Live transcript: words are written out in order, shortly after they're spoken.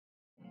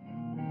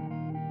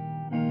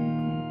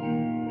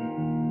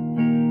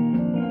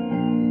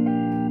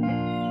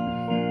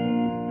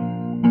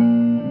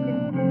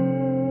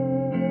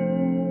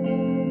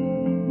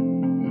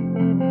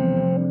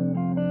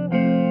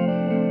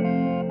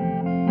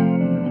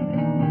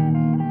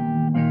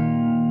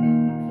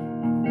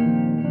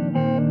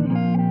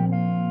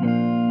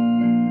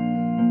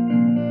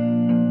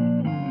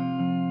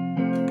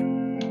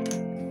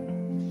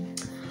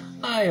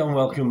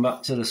welcome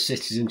back to the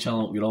Citizen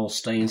channel. You're all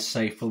staying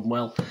safe and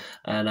well.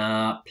 And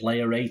our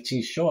player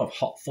rating show, I've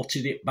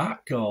hot-footed it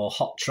back or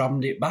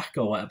hot-trammed it back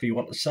or whatever you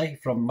want to say,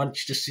 from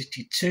Manchester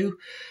City 2,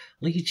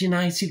 Leeds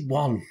United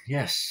 1.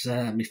 Yes,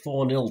 me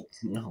 4-0.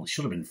 Well, it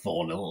should have been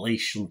 4-0 at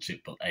least, shouldn't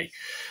it? But hey,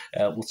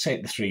 we'll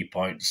take the 3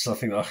 points. I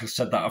think I've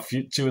said that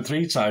two or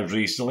three times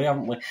recently,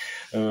 haven't we?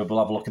 We'll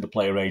have a look at the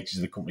player ratings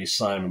of the company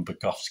Simon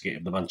Bajkowski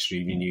of the Manchester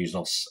Evening News.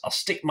 And I'll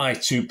stick my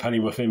 2 penny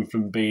with him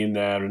from being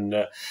there. And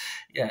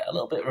yeah, a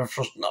little bit of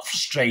not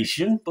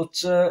frustration,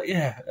 but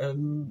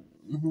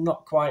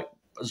not quite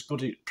as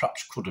good as it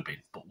perhaps could have been.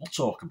 But we'll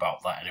talk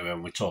about that anyway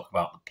when we talk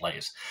about the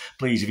players.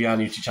 Please, if you are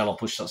new to the channel,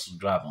 push that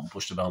subscribe button,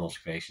 push the bell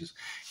notifications.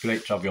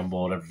 Great to have you on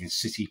board. Everything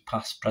City,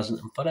 past,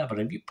 present and forever.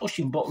 And if you're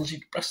pushing buttons, you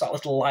can press that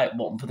little like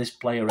button for this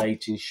player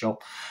rating show.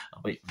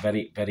 I'll be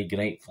very, very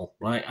grateful.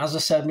 Right, as I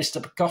said,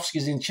 Mr.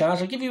 Bajkowski's in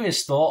charge. I'll give you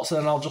his thoughts and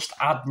then I'll just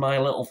add my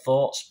little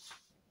thoughts.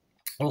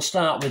 We'll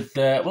start with,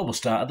 we'll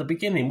start at the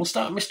beginning. We'll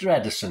start with Mr.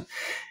 Ederson.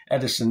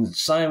 Ederson,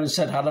 Simon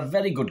said, had a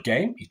very good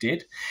game. He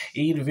did,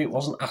 even if it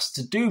wasn't asked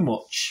to do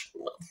much.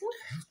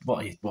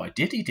 What he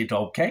did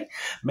okay.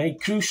 Made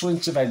crucial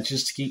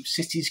interventions to keep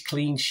City's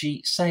clean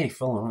sheet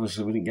safe. Well,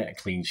 obviously we didn't get a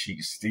clean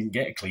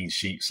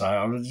sheet.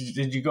 Simon.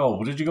 Did you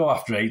go? Did you go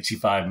after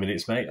 85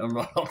 minutes, mate? I'm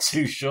not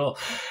too sure.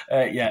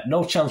 Yeah,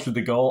 no chance with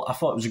the goal. I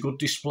thought it was a good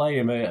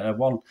display.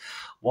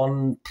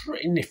 One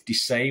pretty nifty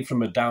save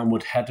from a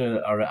downward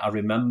header. I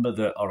remember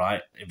that, all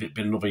right, if it'd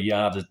been another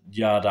yard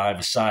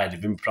either side,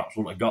 if him perhaps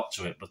wouldn't have got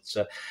to it. But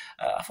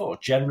I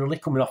thought generally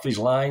coming off his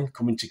line,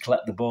 coming to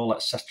collect the ball,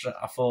 etc.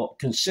 I thought,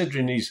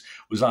 considering he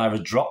was either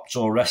dropped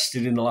or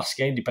rested in the last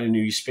game, depending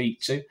who you speak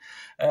to,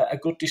 a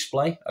good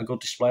display with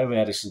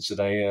Ederson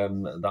today.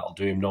 That'll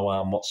do him no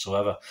harm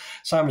whatsoever.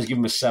 Simon's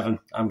given him a 7.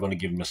 I'm going to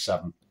give him a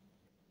 7.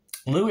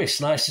 Lewis,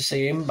 nice to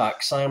see him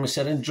back. Simon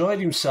said, enjoyed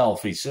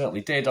himself. He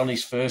certainly did on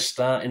his first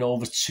start in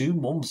over 2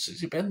 months.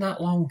 Has it been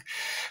that long?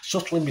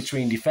 Shuttling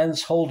between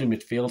defence, holding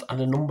midfield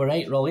and a number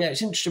 8 role. Yeah,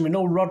 it's interesting. We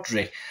know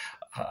Rodri,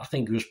 I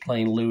think he was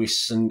playing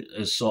Lewis and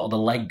as sort of the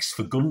legs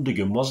for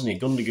Gundogan, wasn't he?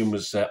 Gundogan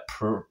was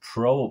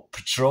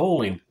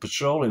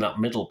patrolling that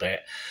middle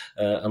bit,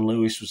 and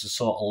Lewis was the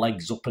sort of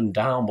legs up and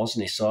down,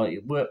 wasn't he? So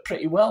it worked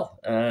pretty well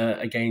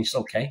against,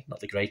 okay,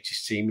 not the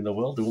greatest team in the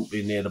world. They won't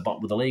be near the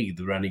bottom of the league.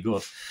 They were any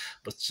good.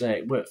 But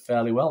it worked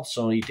fairly well,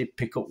 so he did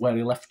pick up where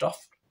he left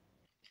off.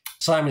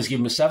 Simon's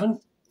given him a 7.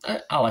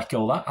 I'll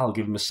echo that. I'll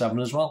give him a 7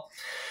 as well.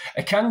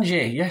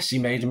 Akanji, yes, he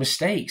made a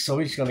mistake, so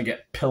he's going to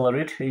get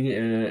pilloried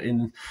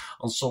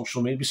on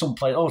social media. Some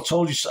player, I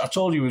told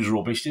you he was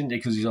rubbish, didn't he?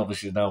 Because he's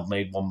obviously now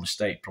made one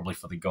mistake, probably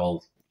for the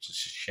goal. It's a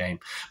shame.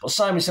 But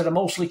Simon said a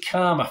mostly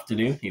calm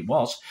afternoon. It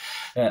was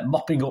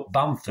mopping up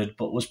Bamford,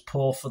 but was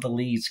poor for the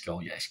Leeds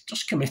goal. Yeah, he's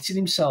just committed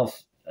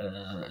himself.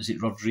 Is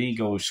it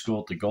Rodrigo who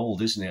scored the goal,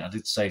 isn't it? I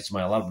did say to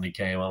my lad when he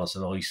came on, I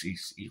said, oh,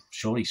 he's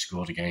sure he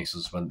scored against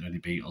us when he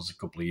beat us a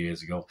couple of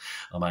years ago.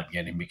 I might be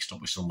getting mixed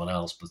up with someone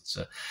else, but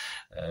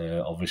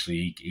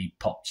obviously he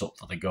popped up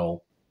for the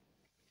goal.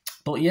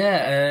 But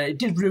yeah, it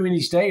did ruin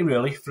his day,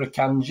 really, for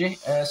Akanji.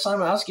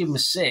 Simon has given him a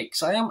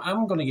 6.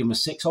 I'm going to give him a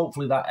 6.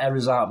 Hopefully that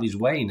error's out of his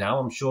way now.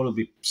 I'm sure he'll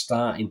be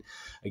starting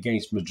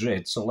against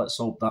Madrid, so let's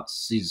hope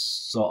that's his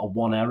sort of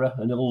one error,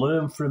 and he'll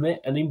learn from it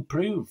and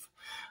improve.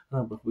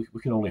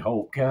 We can only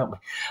hope, can't we?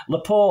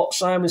 Laporte,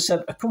 Simon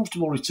said, a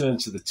comfortable return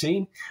to the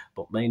team,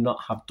 but may not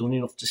have done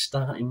enough to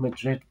start in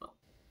Madrid.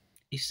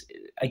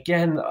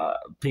 Again,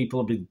 people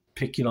have been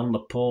picking on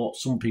Laporte.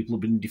 Some people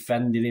have been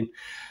defending him.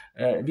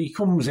 If he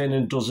comes in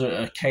and does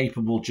a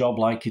capable job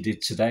like he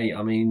did today,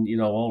 I mean, you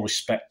know, all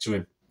respect to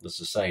him. As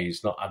I say,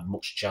 he's not had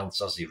much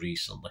chance, has he,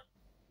 recently?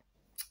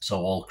 So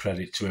all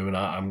credit to him, and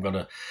I'm going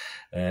to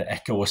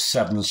echo a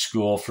 7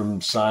 score from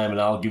Simon.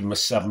 I'll give him a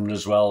 7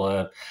 as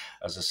well.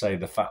 As I say,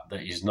 the fact that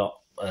he's not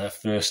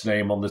first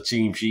name on the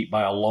team sheet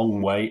by a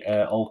long way,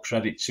 all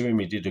credit to him.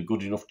 He did a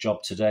good enough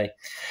job today.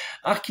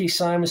 Aki,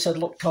 Simon said,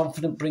 looked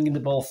confident bringing the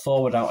ball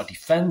forward out of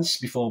defence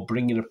before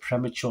bringing a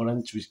premature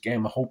end to his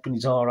game. I'm hoping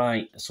he's all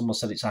right. Someone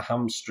said it's a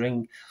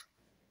hamstring.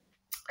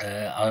 He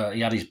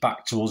had his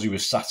back to us. He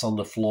was sat on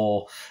the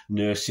floor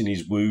nursing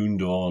his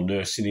wound or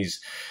nursing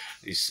his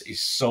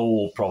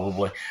soul,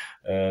 probably.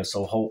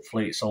 So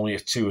hopefully it's only a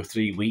 2 or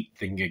 3 week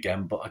thing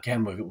again. But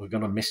again, we're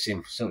going to miss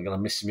him. Certainly going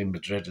to miss him in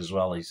Madrid as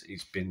well.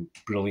 He's been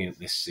brilliant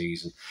this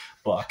season.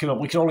 But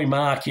we can only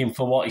mark him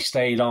for what he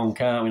stayed on,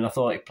 can't we? And I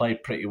thought he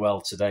played pretty well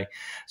today.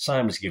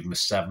 Simon's given him a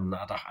 7.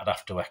 I'd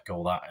have to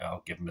echo that.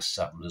 I'll give him a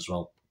 7 as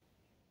well.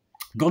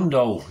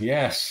 Gundo,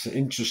 yes,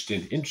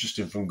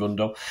 interesting from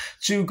Gundo.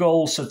 2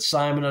 goals, said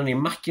Simon, and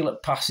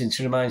immaculate passing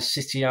to remind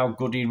City how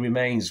good he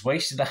remains.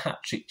 Wasted a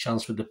hat-trick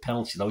chance with the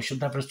penalty, though. He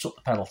should never have took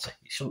the penalty.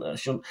 He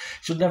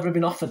should never have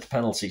been offered the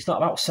penalty. It's not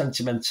about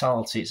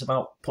sentimentality. It's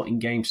about putting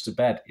games to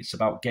bed. It's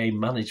about game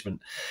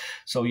management.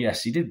 So,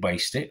 yes, he did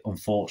waste it,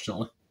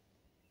 unfortunately.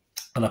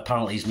 And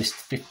apparently he's missed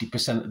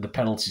 50% of the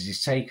penalties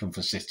he's taken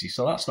for City,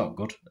 so that's not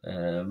good.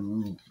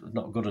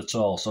 Not good at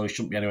all. So he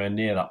shouldn't be anywhere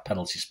near that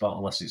penalty spot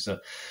unless it's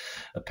a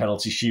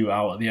penalty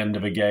shootout at the end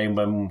of a game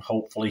when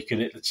hopefully he can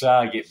hit the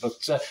target.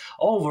 But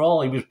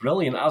overall, he was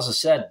brilliant. As I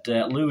said,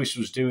 Lewis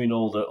was doing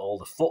all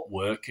the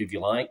footwork, if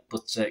you like,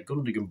 but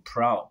Gundogan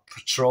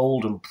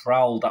patrolled and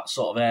prowled that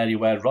sort of area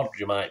where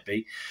Rodri might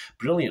be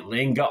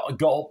brilliantly and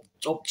got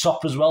up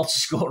top as well to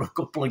score a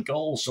couple of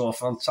goals. So a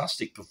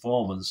fantastic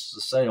performance.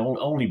 To say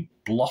only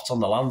blot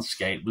on the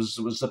landscape was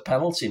the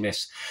penalty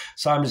miss.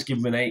 Simon's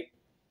given him an 8.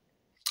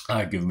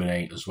 I give him an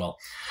 8 as well.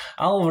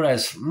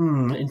 Alvarez,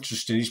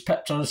 interesting. He's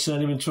Pep trying to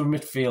turn him into a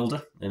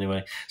midfielder.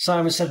 Anyway,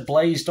 Simon said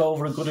blazed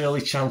over a good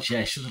early chance. Yeah,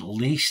 he should at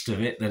least have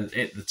hit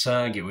the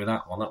target with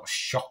that one. That was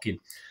shocking.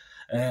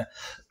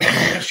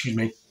 Excuse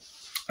me.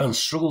 And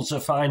struggled to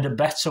find a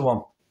better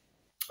one.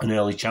 An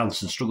early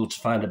chance and struggled to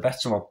find a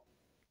better one.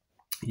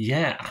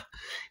 Yeah,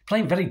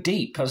 playing very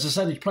deep. As I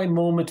said, he's playing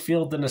more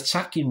midfield than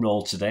attacking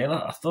role today, and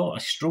I thought I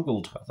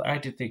struggled. I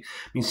did think.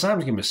 I mean,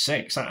 Simon's giving him a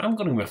 6. I'm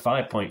going to give him a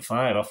 5.5.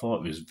 I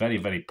thought it was very,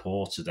 very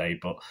poor today,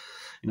 but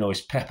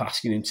is Pep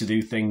asking him to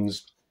do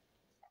things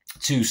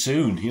too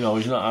soon? He's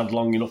not had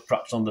long enough,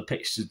 perhaps, on the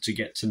pitch to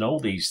get to know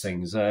these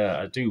things.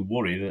 I do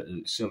worry that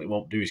it certainly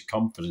won't do his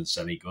confidence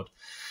any good.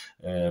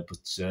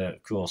 But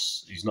of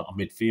course, he's not a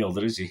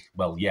midfielder, is he?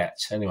 Well,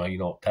 yet. Anyway, you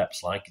know what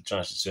Pep's like. He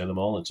tries to turn them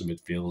all into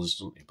midfielders,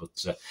 doesn't he?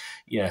 But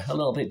yeah, a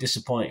little bit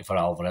disappointing for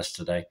Alvarez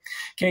today.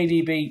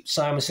 KDB,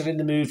 Simon said, in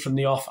the mood from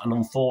the off and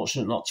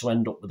unfortunate not to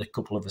end up with a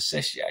couple of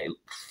assists. Yeah, he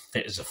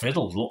fit as a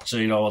fiddle. Looked to,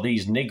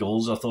 these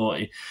niggles.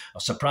 I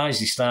was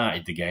surprised he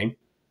started the game.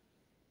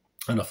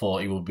 And I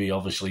thought he would be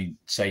obviously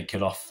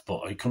taken off,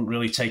 but he couldn't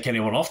really take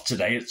anyone off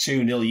today at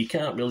 2-0. You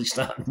can't really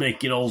start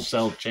making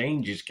wholesale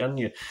changes, can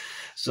you?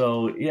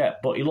 So, yeah,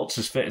 but he looks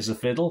as fit as a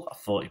fiddle. I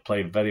thought he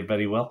played very,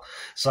 very well.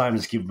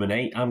 Simon's given him an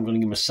 8. I'm going to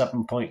give him a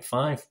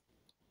 7.5.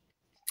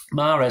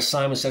 Mahrez,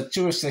 Simon said,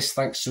 2 assists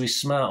thanks to his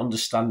smart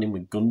understanding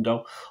with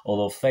Gundo,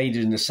 although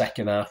faded in the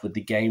second half with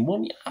the game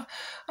won. Yeah,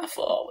 I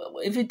thought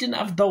if he didn't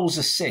have those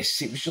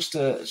assists, it was just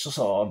to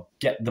sort of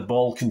get the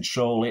ball,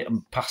 control it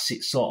and pass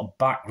it sort of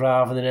back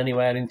rather than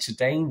anywhere into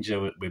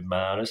danger with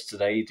Mahrez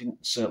today. He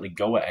didn't certainly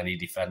go at any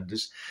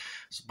defenders.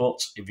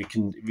 But if you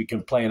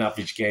can play an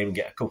average game and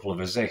get a couple of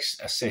assists,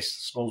 I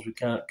suppose we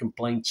can't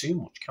complain too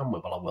much, can we?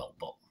 Well, I will,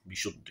 but we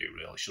shouldn't do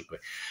really, should we? I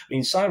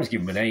mean, Simon's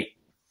given him an 8.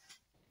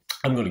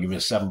 I'm going to give him a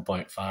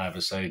 7.5, I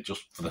say,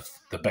 just for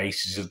the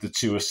basis of the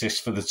 2 assists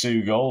for the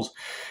 2 goals.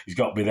 He's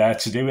got to be there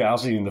to do it,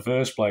 hasn't he, in the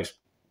first place?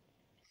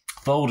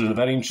 Foden, a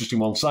very interesting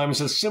one. Simon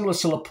says, similar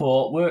to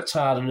Laporte, worked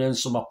hard and earned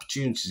some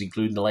opportunities,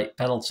 including the late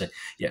penalty,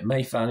 yet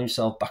may find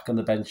himself back on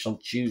the bench on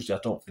Tuesday. I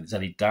don't think there's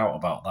any doubt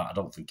about that. I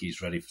don't think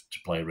he's ready to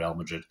play Real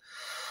Madrid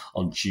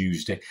on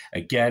Tuesday.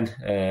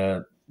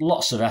 Again,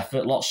 lots of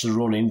effort, lots of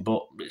running,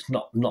 but it's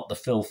not the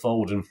Phil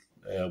Foden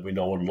we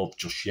know and love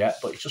just yet,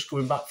 but he's just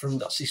coming back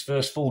that's his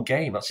first full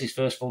game. That's his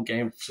first full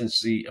game since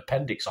the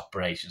appendix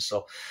operation.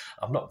 So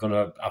I'm not going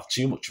to have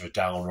too much of a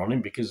downer on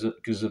him because of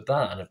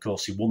that. And of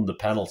course, he won the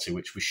penalty,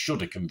 which we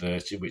should have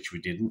converted, which we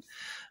didn't.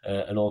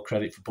 And all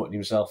credit for putting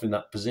himself in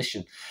that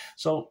position.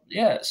 So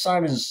yeah,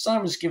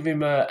 Simon's giving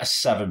him a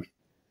 7.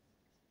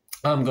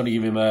 I'm going to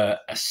give him a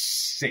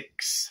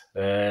 6.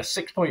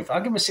 6.5.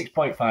 I'll give him a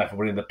 6.5 for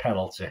winning the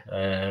penalty.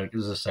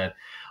 As I said,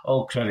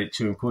 all credit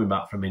to him coming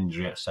back from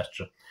injury,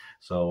 etc.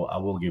 So I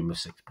will give him a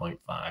 6.5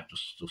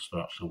 just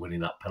for actually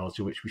winning that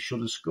penalty, which we should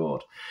have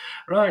scored.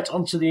 Right,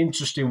 on to the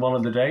interesting one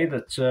of the day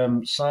that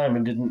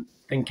Simon didn't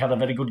think had a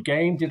very good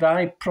game. Did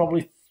I?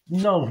 Probably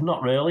no,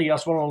 not really.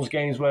 That's one of those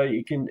games where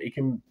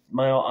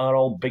our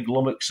old big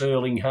lummox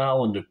Erling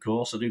Haaland, of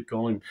course. I do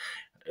call him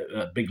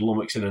big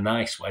lummox in a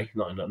nice way,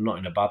 not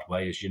in a bad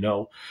way, as you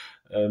know.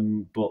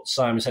 But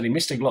Simon said he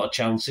missed a lot of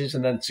chances,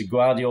 and then to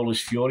Guardiola's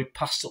fury,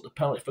 passed up the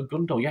penalty for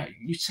Gundo. Yeah,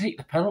 you take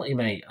the penalty,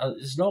 mate.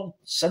 There's no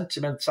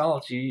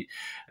sentimentality.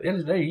 At the end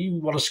of the day,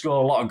 you want to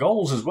score a lot of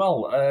goals as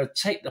well.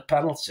 Take the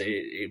penalty.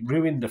 It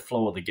ruined the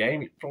flow of the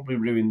game. It probably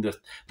ruined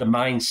the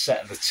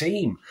mindset of the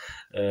team.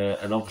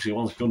 And obviously,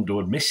 once Gundo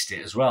had missed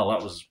it as well,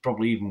 that was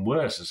probably even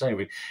worse. I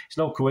say, it's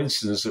no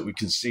coincidence that we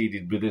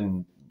conceded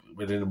within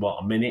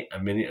what a minute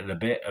and a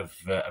bit of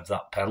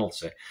that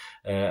penalty.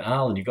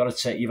 Alan, you've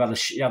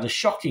had a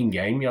shocking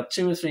game. You had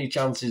 2 or 3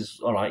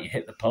 chances. All right, you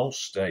hit the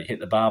post, you hit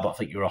the bar, but I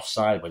think you were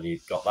offside when you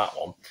got that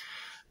one.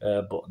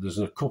 But there's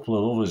a couple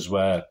of others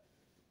where,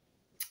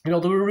 there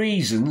were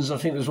reasons. I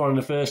think there's one in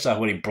the first half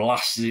where he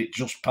blasted it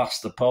just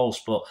past the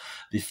post, but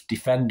the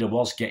defender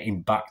was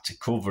getting back to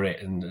cover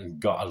it and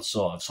got a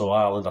sort of. So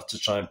Ireland had to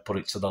try and put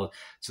it to the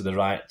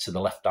right, to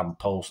the left hand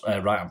post,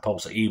 right hand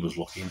post that he was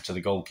looking, to the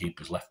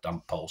goalkeeper's left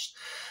hand post,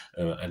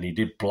 and he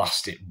did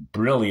blast it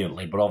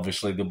brilliantly. But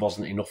obviously there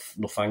wasn't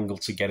enough angle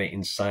to get it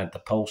inside the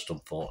post,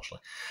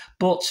 unfortunately.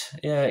 But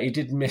yeah, he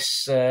did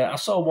miss. I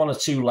saw 1 or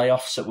 2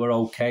 layoffs that were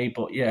okay,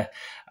 but yeah.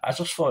 I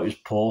just thought he was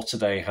poor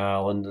today,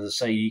 Haaland. And I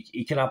say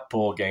he can have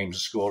poor games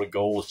and score a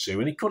goal or two,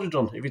 and he could have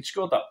done. If he'd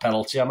scored that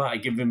penalty, I might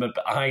have given him a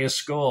bit higher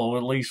score,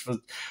 at least for.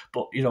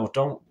 But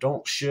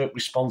don't shirk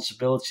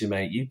responsibility,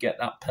 mate. You get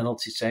that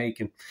penalty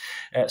taken.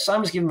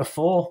 Simon's given him a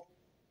 4.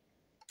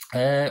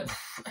 I'm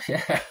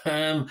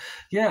going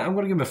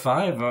to give him a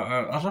 5.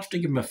 I'd have to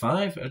give him a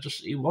 5.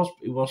 He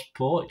was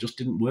poor. It just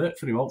didn't work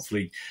for him.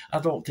 Hopefully, I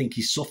don't think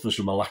he suffers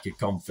from a lack of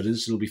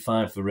confidence. He'll be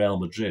fine for Real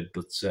Madrid,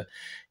 but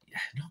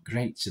not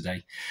great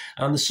today.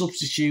 And the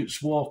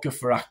substitutes, Walker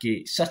for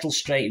Aki, settled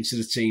straight into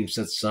the team,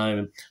 said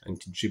Simon, and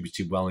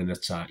contributed well in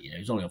attack. Yeah, he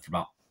was only on for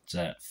about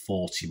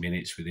 40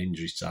 minutes with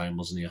injury time,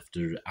 wasn't he?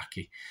 After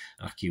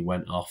Aki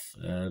went off.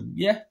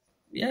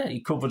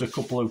 He covered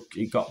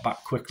he got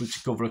back quickly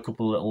to cover a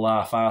couple of little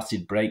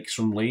half-hearted breaks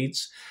from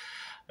Leeds.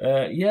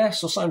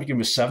 So Simon gave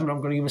him a 7. I'm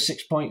going to give him a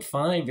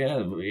 6.5.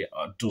 Yeah,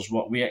 does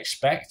what we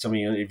expect. I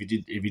mean, if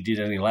he did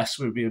any less,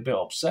 we'd be a bit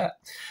upset.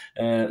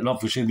 And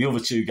obviously, the other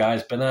two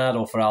guys,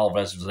 Bernardo for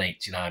Alvarez was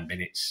 89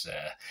 minutes.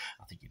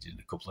 I think he did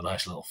a couple of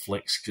nice little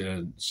flicks.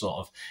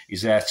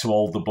 He's there to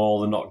hold the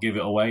ball and not give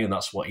it away, and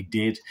that's what he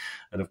did.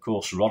 And of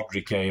course,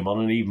 Rodri came on,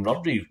 and even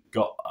Rodri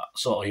got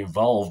sort of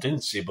involved,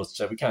 didn't he? But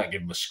we can't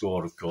give him a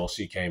score, of course.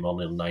 He came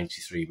on in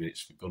 93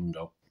 minutes for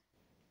Gundo.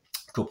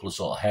 Couple of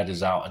sort of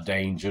headers out of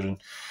danger, and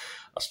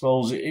I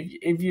suppose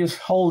if you're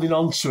holding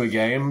on to a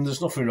game,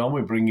 there's nothing wrong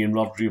with bringing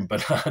Rodri and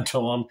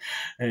Bernardo on.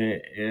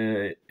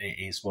 It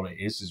is what it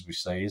is, as we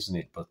say, isn't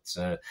it? But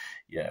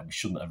we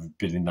shouldn't have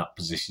been in that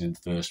position in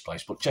the first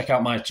place. But check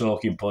out my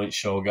talking points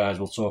show, guys.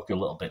 We'll talk a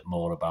little bit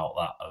more about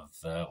that,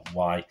 of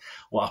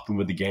what happened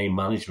with the game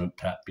management,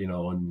 Pep.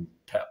 And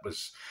Pep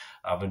was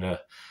having a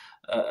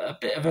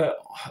bit of a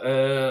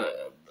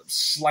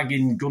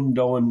slagging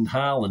Gundo and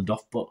Haaland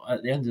off, but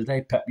at the end of the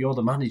day, Pep, you're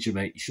the manager,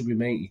 mate. You should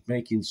be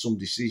making some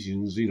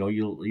decisions.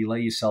 You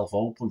lay yourself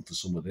open for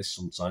some of this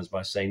sometimes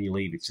by saying you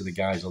leave it to the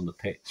guys on the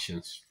pitch.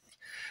 And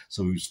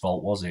so whose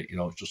fault was it?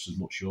 It's just as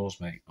much yours,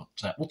 mate. But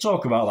we'll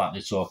talk about that in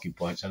the talking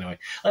points anyway.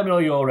 Let me know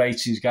your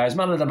ratings, guys.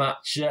 Man of the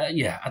match,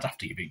 I'd have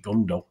to give it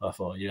Gundo. I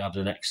thought you had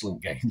an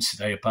excellent game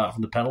today, apart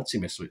from the penalty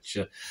miss, which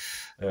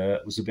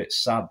was a bit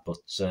sad, but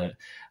a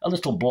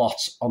little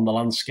blot on the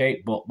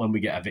landscape. But when we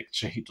get a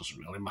victory, it doesn't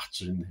really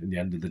matter in the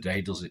end of the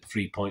day, does it?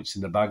 3 points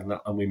in the bag,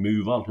 and we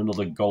move on.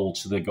 Another goal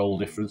to the goal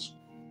difference.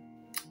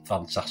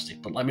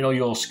 Fantastic. But let me know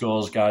your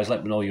scores, guys.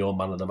 Let me know your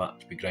man of the match.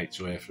 It'd be great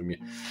to hear from you.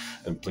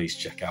 And please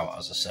check out,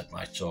 as I said,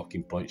 my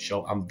talking point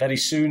show. And very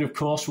soon, of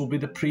course, will be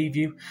the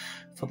preview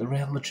for the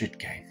Real Madrid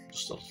game.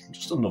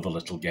 Just another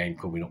little game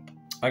coming up.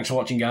 Thanks for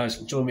watching, guys.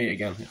 Until we meet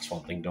again, that's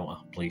one thing, don't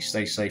I? Please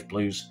stay safe,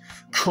 Blues.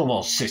 Come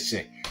on,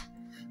 City.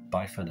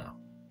 Bye for now.